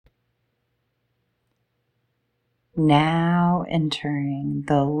Now entering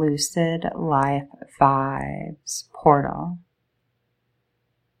the Lucid Life Vibes portal,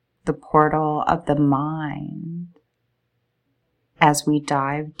 the portal of the mind, as we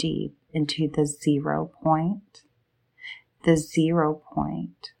dive deep into the 0 point, the 0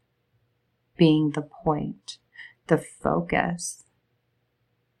 point being the point, the focus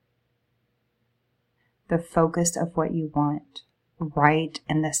of what you want, right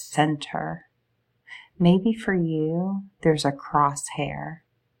in the center. Maybe for you, there's a crosshair.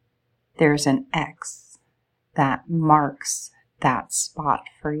 There's an X that marks that spot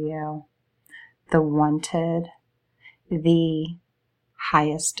for you. The wanted, the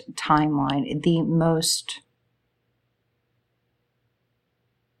highest timeline, the most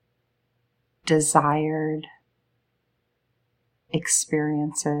desired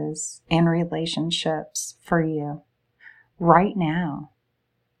experiences and relationships for you right now,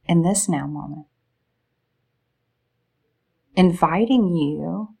 in this now moment. Inviting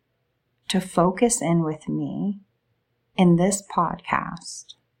you to focus in with me in this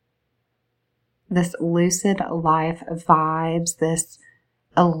podcast, this lucid life vibes, this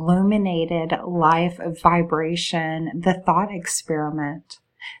illuminated life vibration, the thought experiment,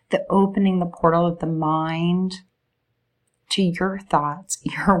 the opening the portal of the mind to your thoughts,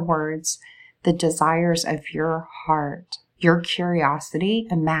 your words, the desires of your heart, your curiosity,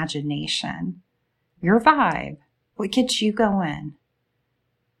 imagination, your vibe. What gets you going?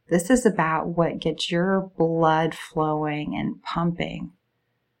 This is about what gets your blood flowing and pumping.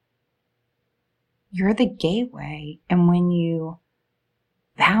 You're the gateway. And when you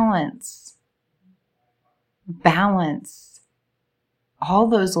balance all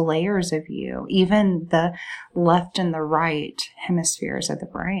those layers of you, even the left and the right hemispheres of the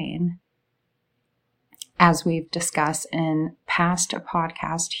brain, as we've discussed in past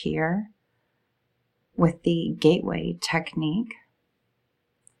podcast here, with the gateway technique,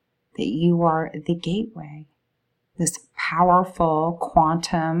 that you are the gateway, this powerful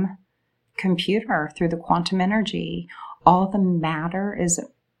quantum computer through the quantum energy. All the matter is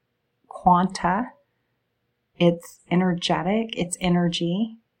quanta. It's energetic, it's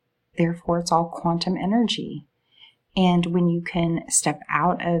energy. Therefore, it's all quantum energy. And when you can step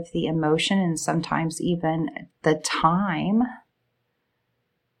out of the emotion and sometimes even the time,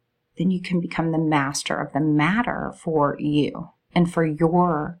 then you can become the master of the matter for you and for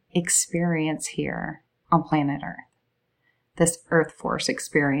your experience here on planet Earth. This Earth Force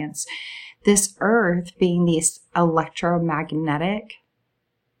experience. This Earth being this electromagnetic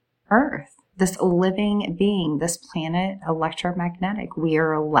Earth, this living being, this planet electromagnetic. We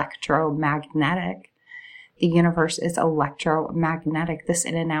are electromagnetic. The universe is electromagnetic. This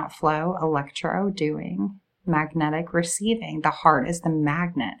in and out flow, electro doing, magnetic receiving. The heart is the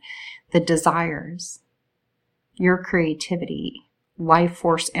magnet, the desires, your creativity. Life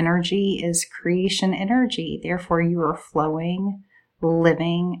force energy is creation energy. Therefore, you are flowing,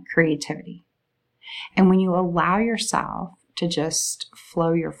 living creativity. And when you allow yourself to just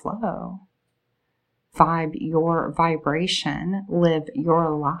flow your flow, vibe your vibration, live your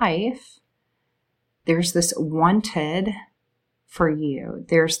life, there's this wanted for you.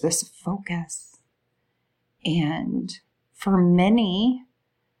 There's this focus. And for many,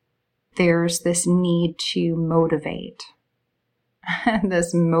 there's this need to motivate,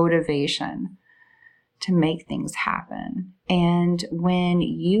 this motivation to make things happen. And when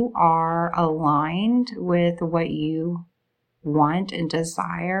you are aligned with what you want and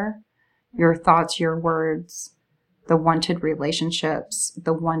desire, your thoughts, your words, the wanted relationships,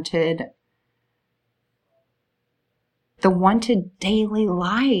 the wanted daily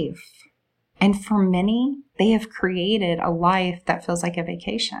life. And for many, they have created a life that feels like a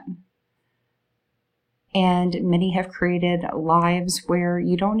vacation. And many have created lives where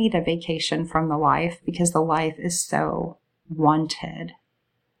you don't need a vacation from the life because the life is so wanted.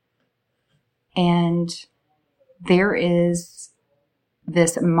 And there is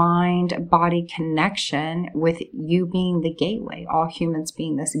this mind-body connection with you being the gateway, all humans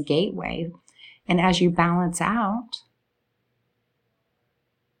being this gateway. And as you balance out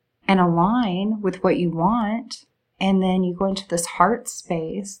and align with what you want, and then you go into this heart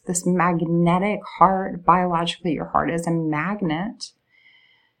space, this magnetic heart. Biologically, your heart is a magnet,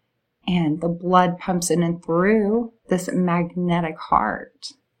 and the blood pumps in and through this magnetic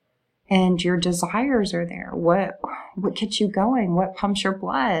heart. And your desires are there. What gets you going? What pumps your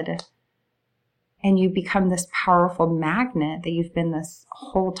blood? And you become this powerful magnet that you've been this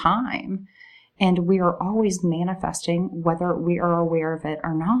whole time. And we are always manifesting whether we are aware of it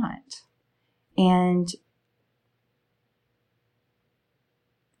or not. And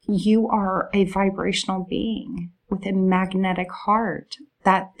You are a vibrational being with a magnetic heart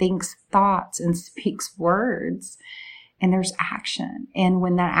that thinks thoughts and speaks words. And there's action. And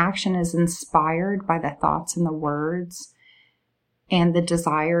when that action is inspired by the thoughts and the words and the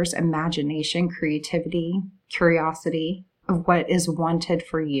desires, imagination, creativity, curiosity of what is wanted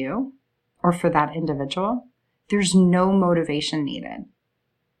for you or for that individual, there's no motivation needed.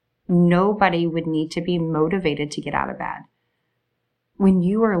 Nobody would need to be motivated to get out of bed. When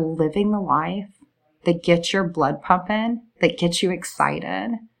you are living the life that gets your blood pumping, that gets you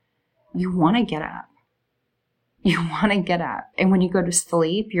excited, you want to get up. You want to get up. And when you go to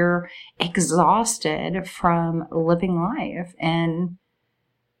sleep, you're exhausted from living life and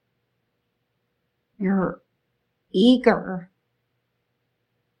you're eager.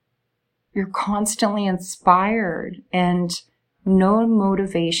 You're constantly inspired and no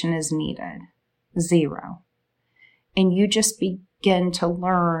motivation is needed. Zero. And you just begin to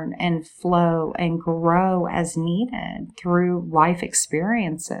learn and flow and grow as needed through life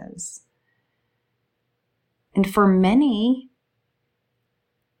experiences. And for many,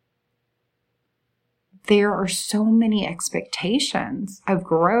 there are so many expectations of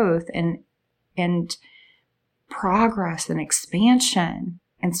growth and progress and expansion.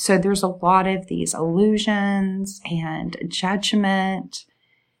 And so there's a lot of these illusions and judgment.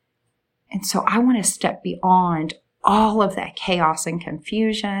 And so I want to step beyond all of that chaos and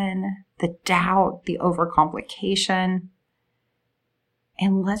confusion, the doubt, the overcomplication.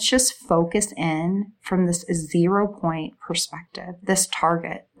 And let's just focus in from this 0 point perspective, this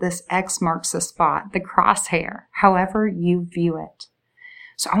target, this X marks the spot, the crosshair, however you view it.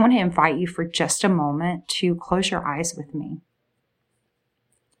 So I want to invite you for just a moment to close your eyes with me.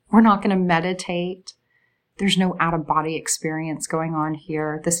 We're not going to meditate. There's no out-of-body experience going on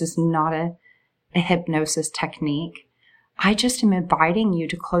here. This is not a hypnosis technique. I just am inviting you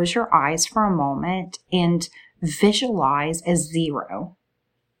to close your eyes for a moment and visualize a 0.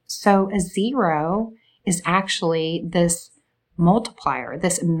 So a 0 is actually this multiplier,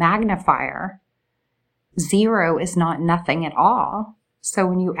 this magnifier. 0 is not nothing at all. So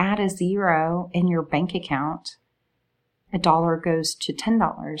when you add a 0 in your bank account, $1 goes to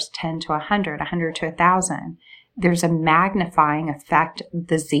 $10, 10 to 100, 100 to 1,000. There's a magnifying effect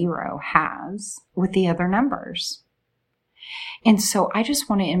the 0 has with the other numbers. And so I just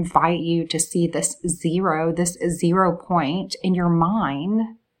want to invite you to see this 0 point in your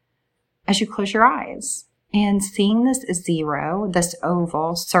mind as you close your eyes. And seeing this 0, this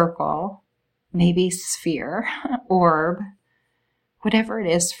oval, circle, maybe sphere, orb, whatever it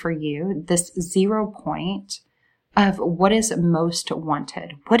is for you, this 0 point of what is most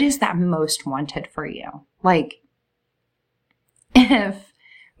wanted. What is that most wanted for you? Like, if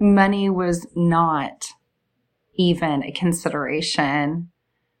money was not even a consideration,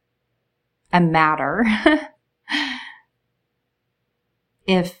 a matter,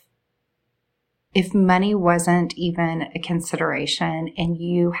 if money wasn't even a consideration and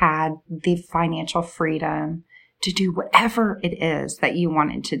you had the financial freedom to do whatever it is that you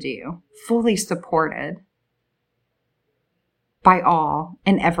wanted to do, fully supported by all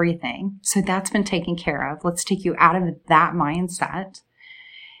and everything. So that's been taken care of. Let's take you out of that mindset.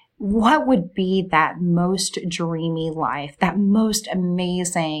 What would be that most dreamy life, that most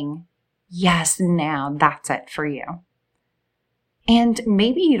amazing, yes, now that's it for you? And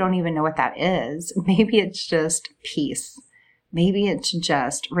maybe you don't even know what that is. Maybe it's just peace. Maybe it's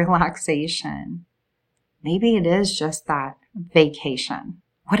just relaxation. Maybe it is just that vacation.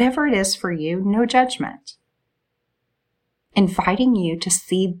 Whatever it is for you, no judgment. Inviting you to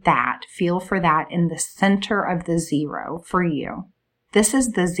see that, feel for that in the center of the 0 for you. This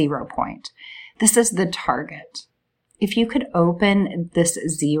is the 0 point. This is the target. If you could open this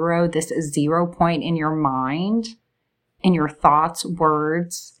 0 point in your mind, in your thoughts,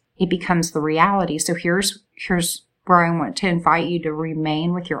 words, it becomes the reality. So here's where I want to invite you to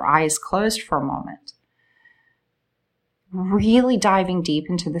remain with your eyes closed for a moment. Really diving deep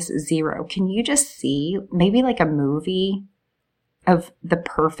into this 0. Can you just see maybe like a movie of the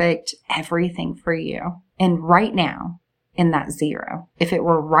perfect everything for you? And right now, in that 0, if it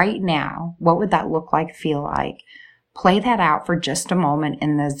were right now, what would that look like, feel like? Play that out for just a moment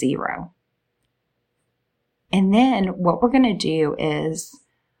in the 0. And then what we're going to do is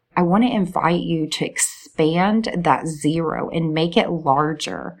I want to invite you to expand that 0 and make it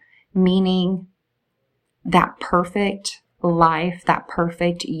larger, meaning that perfect life, that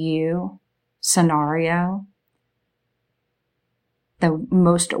perfect you scenario, the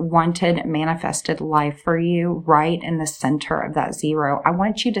most wanted, manifested life for you right in the center of that 0. I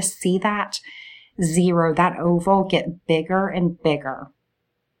want you to see that 0, that oval, get bigger and bigger.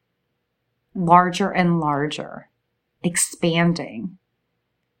 larger and larger, expanding.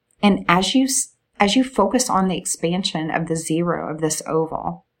 And as you focus on the expansion of the zero of this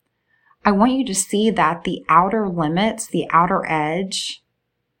oval, I want you to see that the outer limits, the outer edge,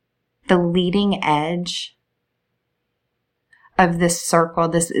 the leading edge of this circle,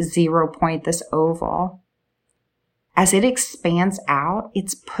 this 0 point, this oval, as it expands out,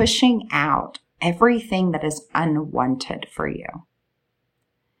 it's pushing out everything that is unwanted for you.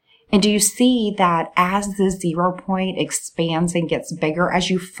 And do you see that as the 0 point expands and gets bigger, as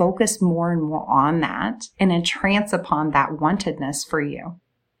you focus more and more on that and entrance upon that wantedness for you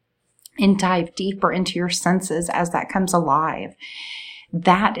and dive deeper into your senses as that comes alive,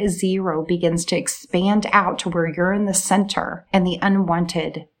 that 0 begins to expand out to where you're in the center and the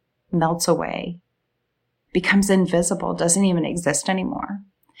unwanted melts away, becomes invisible, doesn't even exist anymore.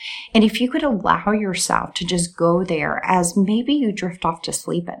 And if you could allow yourself to just go there as maybe you drift off to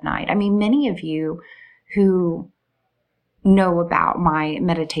sleep at night. I mean, many of you who know about my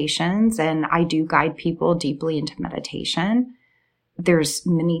meditations, and I do guide people deeply into meditation. There's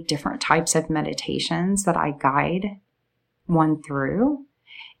many different types of meditations that I guide one through.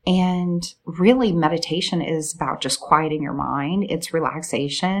 And really, meditation is about just quieting your mind. It's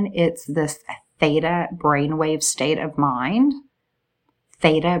relaxation. It's this theta brainwave state of mind.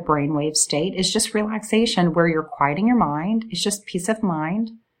 Theta brainwave state is just relaxation where you're quieting your mind. It's just peace of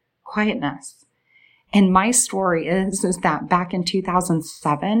mind, quietness. And my story is that back in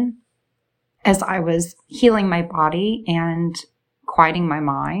 2007, as I was healing my body and quieting my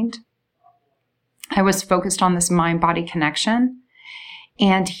mind, I was focused on this mind-body connection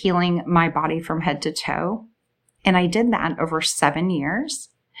and healing my body from head to toe. And I did that over 7 years.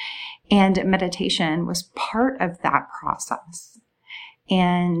 And meditation was part of that process.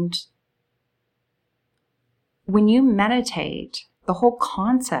 And when you meditate, the whole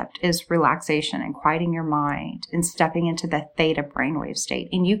concept is relaxation and quieting your mind and stepping into the theta brainwave state.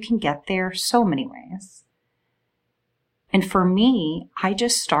 And you can get there so many ways. And for me, I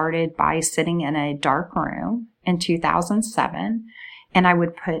just started by sitting in a dark room in 2007, and I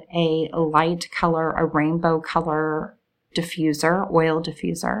would put a light color, a rainbow color diffuser, oil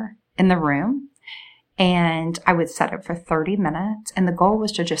diffuser in the room. And I would set it for 30 minutes. And the goal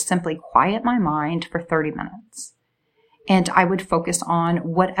was to just simply quiet my mind for 30 minutes. And I would focus on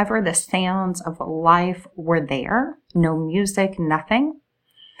whatever the sounds of life were there, no music, nothing,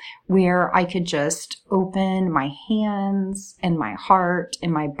 where I could just open my hands and my heart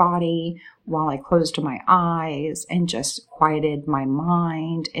and my body while I closed my eyes and just quieted my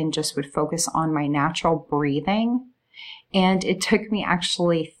mind and just would focus on my natural breathing. And it took me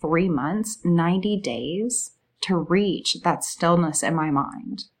actually 3 months, 90 days to reach that stillness in my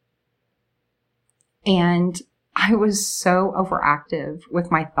mind. And I was so overactive with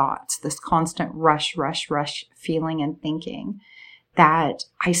my thoughts, this constant rush feeling and thinking that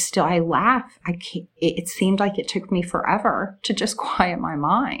I laugh. It seemed like it took me forever to just quiet my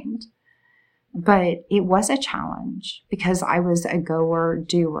mind. But it was a challenge because I was a goer,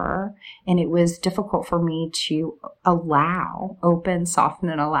 doer, and it was difficult for me to open, soften,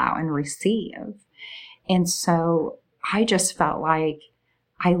 and allow and receive. And so I just felt like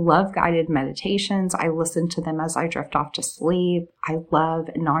I love guided meditations. I listen to them as I drift off to sleep. I love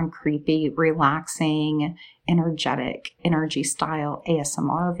non-creepy, relaxing, energetic, energy style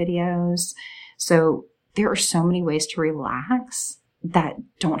ASMR videos. So there are so many ways to relax that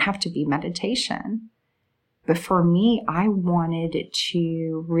don't have to be meditation. But for me, I wanted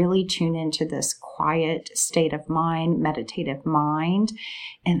to really tune into this quiet state of mind, meditative mind.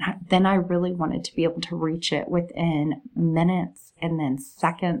 And then I really wanted to be able to reach it within minutes and then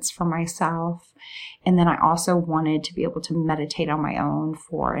seconds for myself. And then I also wanted to be able to meditate on my own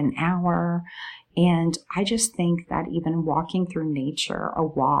for an hour. And I just think that even walking through nature, a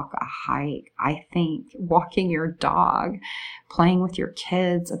walk, a hike, I think walking your dog, playing with your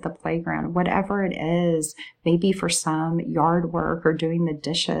kids at the playground, whatever it is, maybe for some yard work or doing the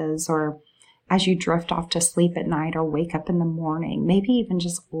dishes, or as you drift off to sleep at night or wake up in the morning, maybe even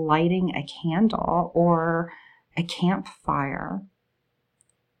just lighting a candle or a campfire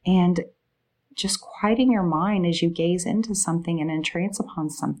and just quieting your mind as you gaze into something and entrance upon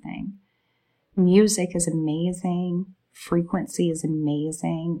something. Music is amazing. Frequency is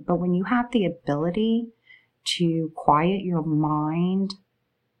amazing. But when you have the ability to quiet your mind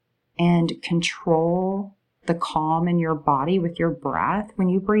and control the calm in your body with your breath, when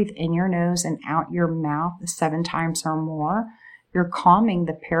you breathe in your nose and out your mouth 7 times or more, you're calming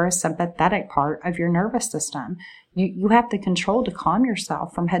the parasympathetic part of your nervous system. You have the control to calm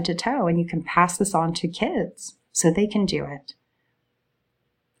yourself from head to toe, and you can pass this on to kids so they can do it.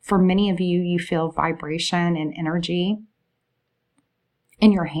 For many of you, you feel vibration and energy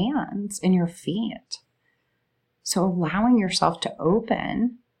in your hands, in your feet. So allowing yourself to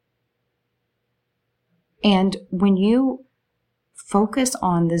open. And when you focus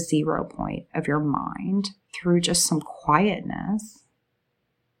on the 0 point of your mind through just some quietness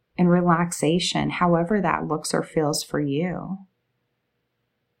and relaxation, however that looks or feels for you,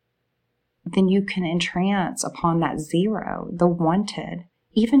 then you can entrance upon that 0, the wanted,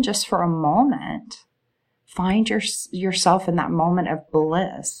 even just for a moment. Find yourself in that moment of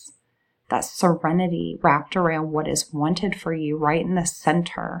bliss, that serenity wrapped around what is wanted for you right in the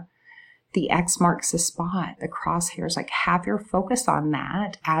center. The X marks the spot, the crosshairs, like have your focus on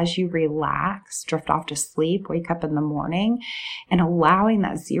that as you relax, drift off to sleep, wake up in the morning, and allowing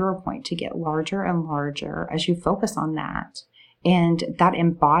that 0 point to get larger and larger as you focus on that. And that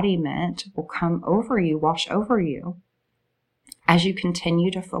embodiment will come over you, wash over you, as you continue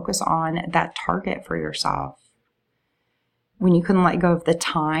to focus on that target for yourself. When you can let go of the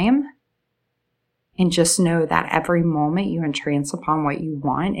time and just know that every moment you entrance upon what you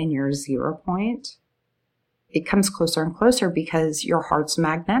want in your 0 point, it comes closer and closer because your heart's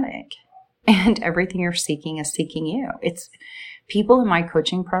magnetic and everything you're seeking is seeking you. It's people in my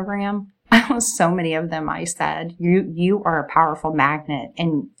coaching program, so many of them, I said, you are a powerful magnet,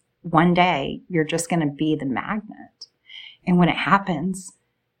 and one day you're just going to be the magnet. And when it happens,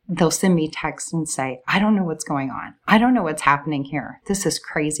 they'll send me texts and say, I don't know what's going on. I don't know what's happening here. This is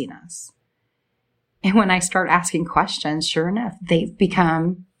craziness. And when I start asking questions, sure enough, they've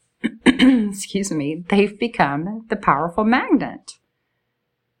become, they've become the powerful magnet.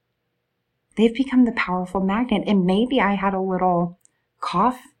 They've become the powerful magnet. And maybe I had a little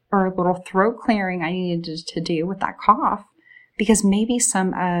cough or a little throat clearing I needed to do with that cough, because maybe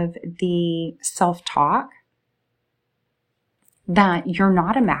some of the self-talk that you're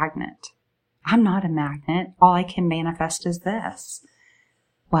not a magnet. I'm not a magnet. All I can manifest is this.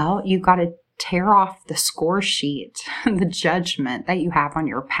 Well, you got to tear off the score sheet, the judgment that you have on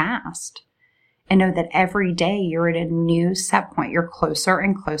your past, and know that every day you're at a new set point. You're closer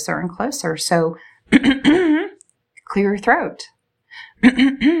and closer and closer. So clear your throat.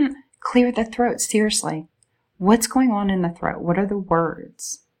 Clear the throat. Seriously. What's going on in the throat? What are the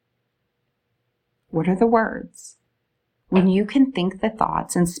words? What are the words? When you can think the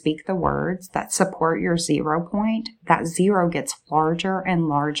thoughts and speak the words that support your 0 point, that 0 gets larger and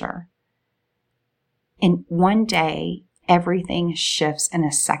larger. And one day, everything shifts in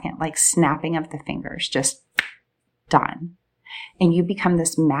a second, like snapping of the fingers, just done. And you become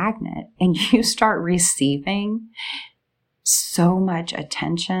this magnet and you start receiving so much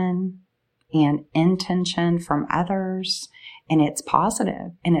attention and intention from others. And it's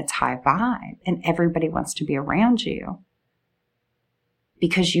positive and it's high vibe and everybody wants to be around you.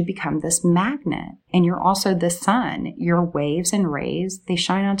 Because you become this magnet and you're also the sun. Your waves and rays, they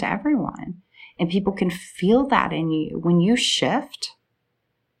shine onto everyone. And people can feel that in you when you shift.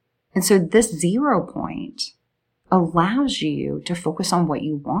 And so this 0 point allows you to focus on what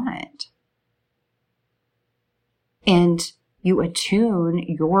you want. And you attune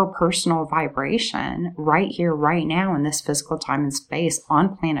your personal vibration right here, right now in this physical time and space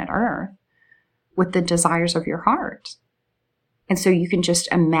on planet Earth with the desires of your heart. And so you can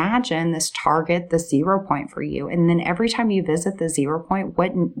just imagine this target, the 0 point for you. And then every time you visit the 0 point,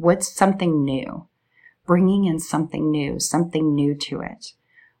 what's something new? Bringing in something new to it.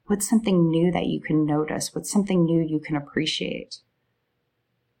 What's something new that you can notice? What's something new you can appreciate?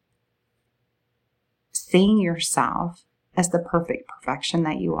 Seeing yourself as the perfect perfection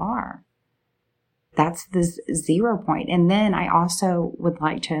that you are. That's the 0 point. And then I also would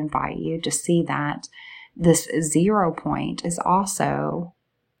like to invite you to see that this 0 point is also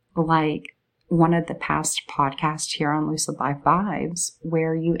like one of the past podcasts here on Lucid Life Vibes,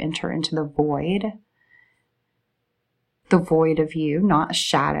 where you enter into the void of you, not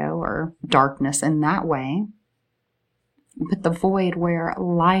shadow or darkness in that way, but the void where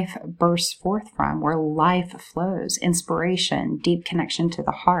life bursts forth from, where life flows, inspiration, deep connection to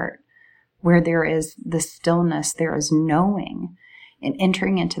the heart, where there is the stillness, there is knowing. And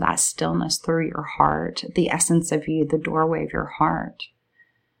entering into that stillness through your heart, the essence of you, the doorway of your heart.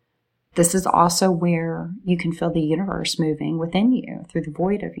 This is also where you can feel the universe moving within you through the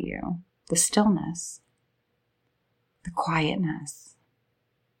void of you, the stillness, the quietness,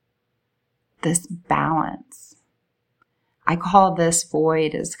 this balance. I call this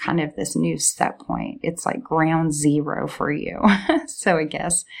void as kind of this new set point. It's like ground zero for you. So I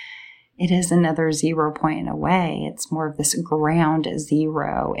guess it is another 0 point in a way. It's more of this ground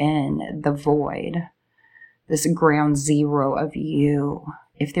zero in the void, this ground zero of you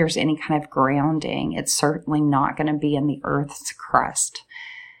if there's any kind of grounding, it's certainly not going to be in the earth's crust.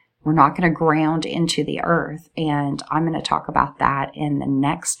 We're not going to ground into the earth. And I'm going to talk about that in the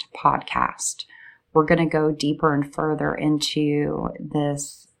next podcast. We're going to go deeper and further into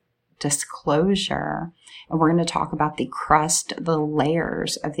this disclosure. And we're going to talk about the crust, the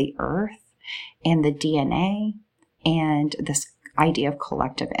layers of the earth and the DNA and this idea of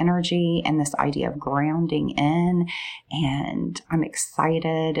collective energy and this idea of grounding in. And I'm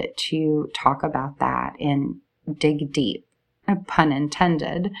excited to talk about that and dig deep, pun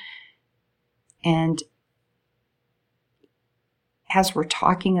intended. And as we're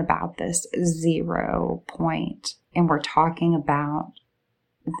talking about this 0 point, and we're talking about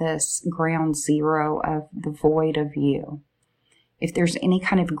this ground zero of the void of you, if there's any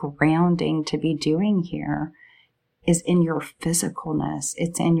kind of grounding to be doing here, is in your physicalness.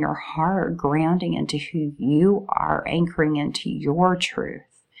 It's in your heart, grounding into who you are, anchoring into your truth.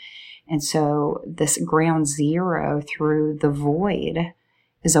 And so this ground zero through the void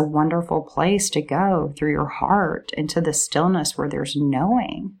is a wonderful place to go, through your heart into the stillness where there's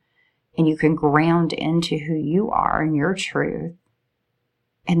knowing. And you can ground into who you are and your truth.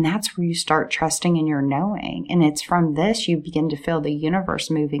 And that's where you start trusting in your knowing. And it's from this you begin to feel the universe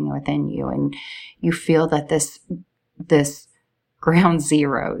moving within you. And you feel that this ground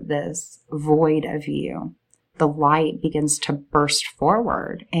zero, this void of you, the light begins to burst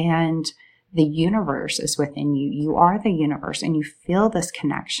forward and the universe is within you. You are the universe and you feel this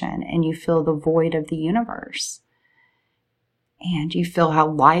connection and you feel the void of the universe. And you feel how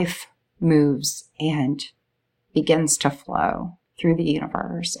life moves and begins to flow through the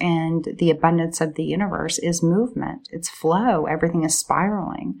universe. And the abundance of the universe is movement. It's flow. Everything is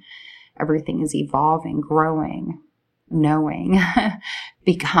spiraling. Everything is evolving, growing, knowing,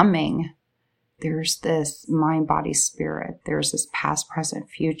 becoming. There's this mind, body, spirit. There's this past, present,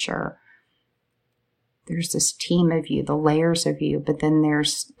 future. There's this team of you, the layers of you, but then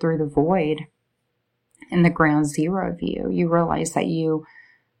there's through the void and the ground zero of you, you realize that you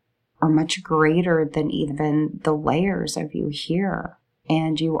are much greater than even the layers of you here.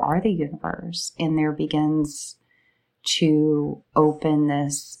 And you are the universe. And there begins to open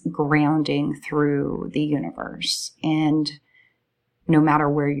this grounding through the universe. And no matter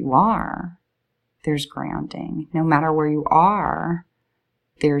where you are, there's grounding. No matter where you are,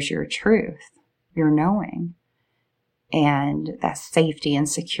 there's your truth, your knowing. And that safety and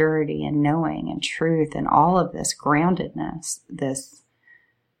security and knowing and truth and all of this groundedness, this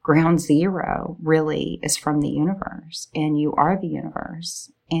ground zero really is from the universe. And you are the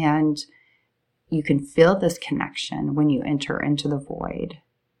universe. And you can feel this connection when you enter into the void.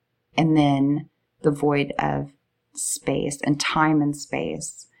 And then the void of space and time and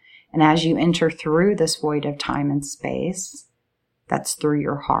space. And as you enter through this void of time and space, that's through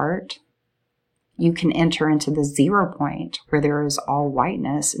your heart, you can enter into the 0 point where there is all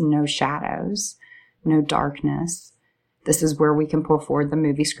whiteness, no shadows, no darkness. This is where we can pull forward the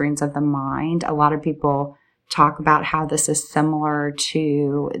movie screens of the mind. A lot of people talk about how this is similar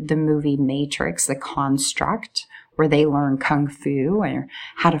to the movie Matrix, The Construct, where they learn Kung Fu or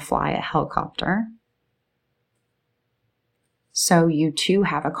how to fly a helicopter. So you too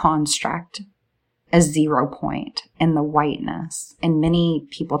have a construct, a 0 point in the whiteness. And many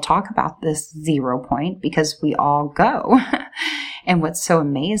people talk about this 0 point because we all go. And what's so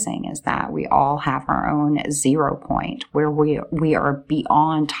amazing is that we all have our own 0 point where we are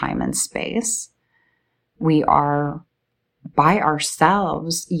beyond time and space. We are by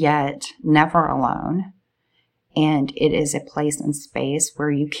ourselves, yet never alone. And it is a place in space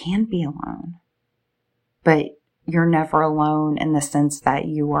where you can be alone. But you're never alone in the sense that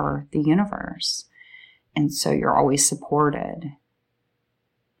you are the universe. And so you're always supported.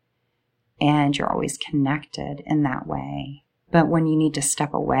 And you're always connected in that way. But when you need to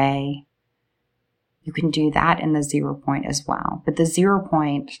step away, you can do that in the 0 point as well. But the 0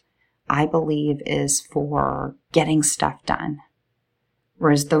 point, I believe, is for getting stuff done.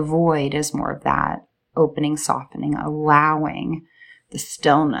 Whereas the void is more of that opening, softening, allowing the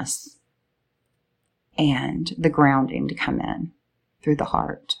stillness and the grounding to come in through the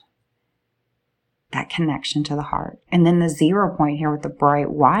heart. That connection to the heart. And then the 0 point here with the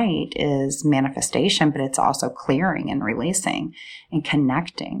bright white is manifestation, but it's also clearing and releasing and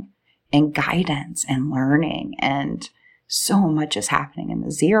connecting and guidance and learning. And so much is happening in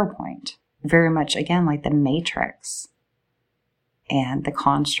the 0 point. Very much, again, like the Matrix and the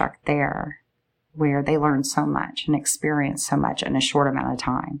construct there, where they learn so much and experience so much in a short amount of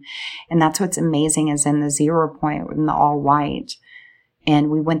time. And that's what's amazing is in the 0 point, in the all white,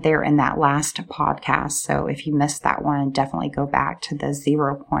 And we went there in that last podcast. So if you missed that one, definitely go back to the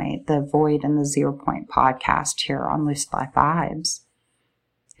 0 point, the void and the 0 point podcast here on Lucid Life Vibes.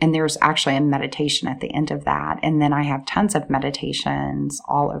 And there's actually a meditation at the end of that. And then I have tons of meditations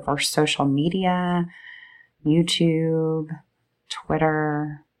all over social media, YouTube,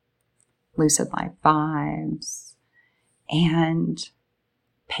 Twitter, Lucid Life Vibes, and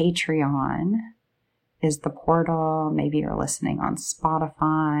Patreon is the portal. Maybe you're listening on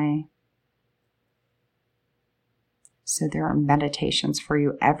Spotify. So there are meditations for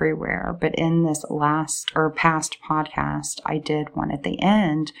you everywhere. But in this past podcast, I did one at the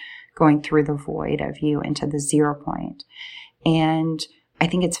end going through the void of you into the 0 point. And I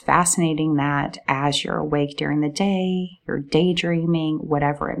think it's fascinating that as you're awake during the day, you're daydreaming,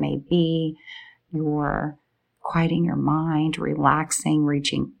 whatever it may be, you're quieting your mind, relaxing,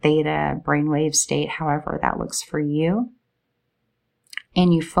 reaching theta, brainwave state, however that looks for you.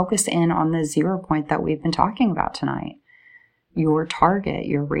 And you focus in on the 0 point that we've been talking about tonight. Your target,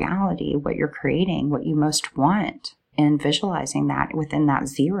 your reality, what you're creating, what you most want, and visualizing that within that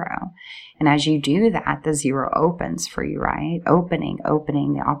 0. And as you do that, the 0 opens for you, right? Opening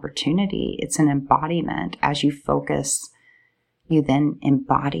the opportunity. It's an embodiment. As you focus, you then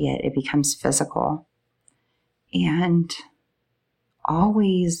embody it. It becomes physical. And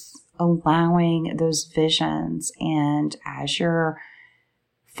always allowing those visions. And as you're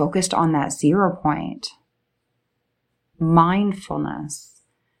focused on that 0 point, mindfulness,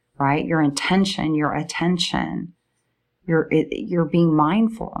 right? Your intention, your attention, you're being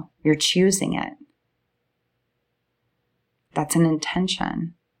mindful. You're choosing it. That's an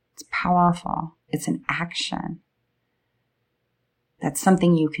intention. It's powerful. It's an action. That's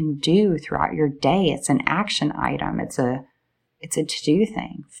something you can do throughout your day. It's an action item. It's a to-do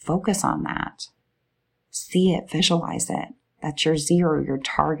thing. Focus on that. See it, visualize it. That's your 0, your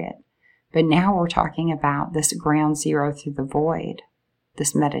target. But now we're talking about this ground 0 through the void,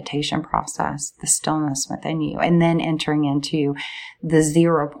 this meditation process, the stillness within you, and then entering into the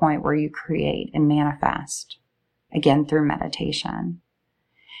 0 point where you create and manifest, again, through meditation.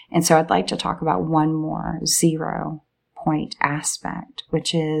 And so I'd like to talk about one more 0 point aspect,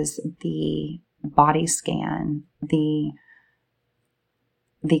 which is the body scan, the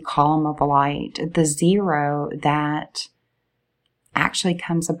column of light, the 0 that actually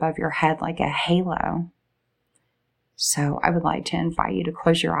comes above your head like a halo. So I would like to invite you to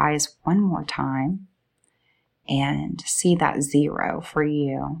close your eyes one more time and see that 0 for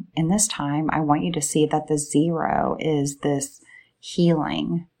you. And this time I want you to see that the 0 is this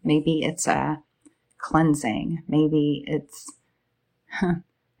healing. Maybe it's a cleansing. Maybe it's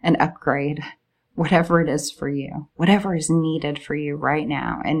an upgrade. Whatever it is for you. Whatever is needed for you right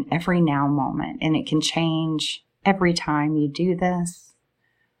now in every now moment. And it can change every time you do this.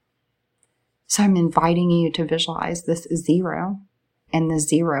 So I'm inviting you to visualize this 0. And the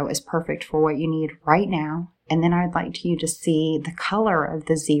 0 is perfect for what you need right now. And then I'd like you to see the color of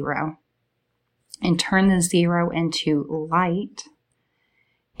the 0. And turn the 0 into light.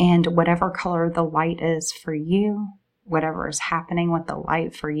 And whatever color the light is for you, whatever is happening with the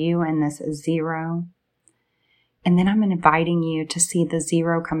light for you in this 0. And then I'm inviting you to see the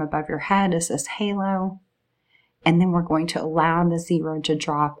 0 come above your head as this halo. And then we're going to allow the 0 to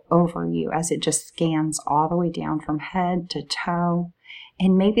drop over you as it just scans all the way down from head to toe.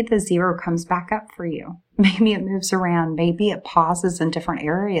 And maybe the 0 comes back up for you. Maybe it moves around. Maybe it pauses in different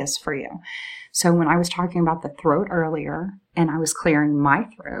areas for you. So when I was talking about the throat earlier and I was clearing my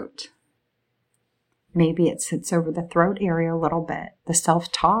throat, maybe it sits over the throat area a little bit, the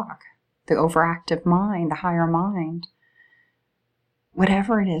self-talk, the overactive mind, the higher mind.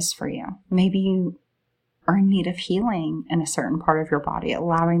 Whatever it is for you. Maybe you are in need of healing in a certain part of your body,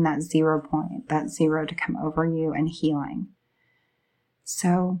 allowing that 0 point, that 0 to come over you and healing.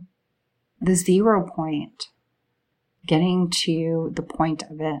 So the 0 point, getting to the point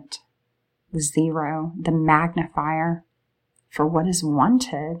of it, the 0, the magnifier for what is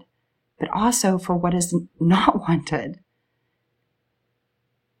wanted, but also for what is not wanted.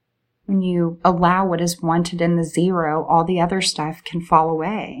 When you allow what is wanted in the 0, all the other stuff can fall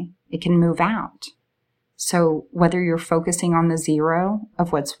away. It can move out. So whether you're focusing on the 0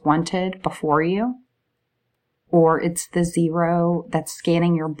 of what's wanted before you, or it's the 0 that's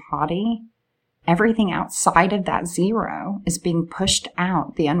scanning your body, everything outside of that 0 is being pushed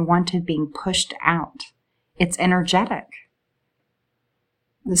out, the unwanted being pushed out. It's energetic.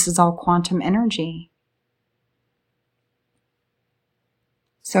 This is all quantum energy.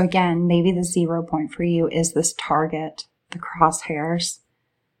 So again, maybe the 0 point for you is this target, the crosshairs.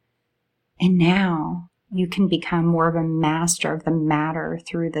 And now you can become more of a master of the matter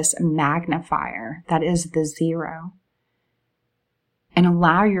through this magnifier that is the zero. And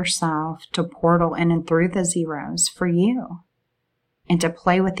allow yourself to portal in and through the zeros for you, and to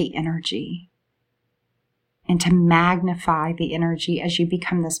play with the energy, and to magnify the energy as you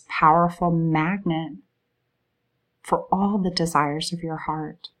become this powerful magnet for all the desires of your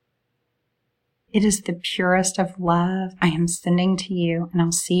heart. It is the purest of love I am sending to you, and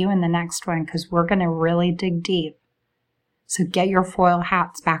I'll see you in the next one, because we're going to really dig deep. So get your foil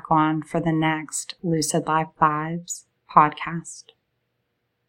hats back on for the next Lucid Life Vibes podcast.